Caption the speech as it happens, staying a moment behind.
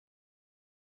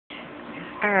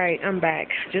Alright, I'm back.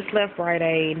 Just left Rite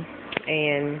Aid,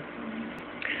 and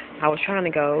I was trying to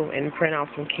go and print off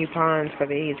some coupons for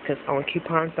these, because on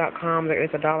coupons.com there is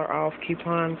a $1 off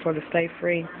coupon for the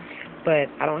Stayfree, but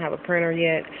I don't have a printer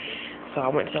yet, so I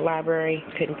went to the library,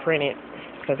 couldn't print it,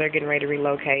 because they're getting ready to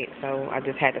relocate, so I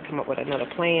just had to come up with another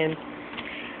plan.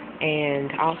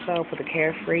 And also for the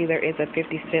Carefree, there is a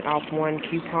 50-cent off one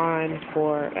coupon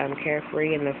for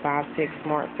Carefree in the 5-6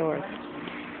 smart stores.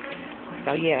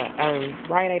 So yeah,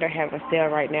 Rite Aid are having a sale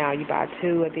right now. You buy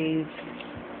 2 of these,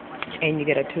 and you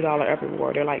get a $2 up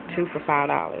reward. They're like 2 for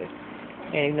 $5.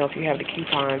 And if you have the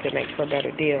coupons, it makes for a better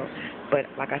deal. But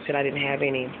like I said, I didn't have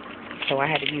any, so I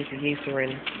had to use the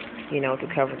Eucerin, to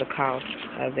cover the cost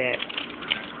of that.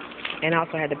 And I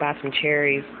also had to buy some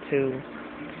cherries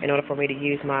in order for me to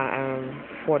use my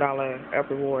 $4 up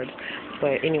reward.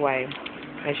 But anyway,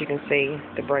 as you can see,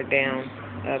 the breakdown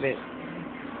of it.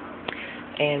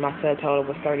 And my subtotal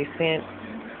was 30 cents,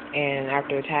 and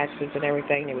after taxes and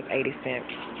everything, it was 80 cents.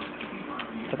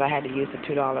 Because I had to use the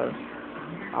 $2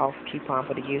 off coupon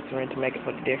for the Eucerin to make it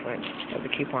for the difference of the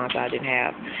coupons I didn't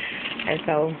have. And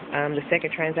so the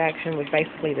second transaction was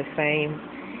basically the same.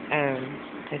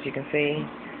 As you can see,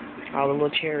 all the little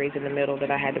cherries in the middle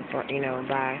that I had to,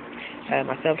 buy.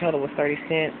 My subtotal was 30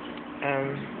 cents.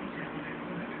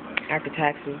 After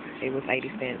taxes, it was 80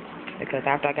 cents. Because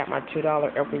after I got my $2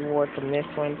 up reward from this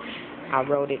one, I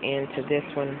wrote it into this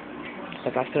one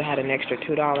because I still had an extra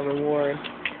 $2 reward.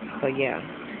 So yeah.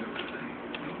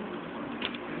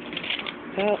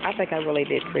 So I think I really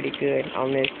did pretty good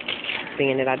on this,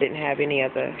 seeing that I didn't have any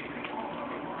other,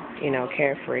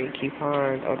 Carefree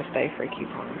coupons or the Stayfree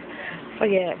coupons. So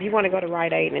yeah, if you want to go to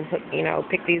Rite Aid and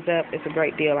pick these up, it's a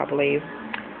great deal, I believe.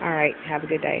 All right, have a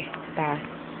good day. Bye.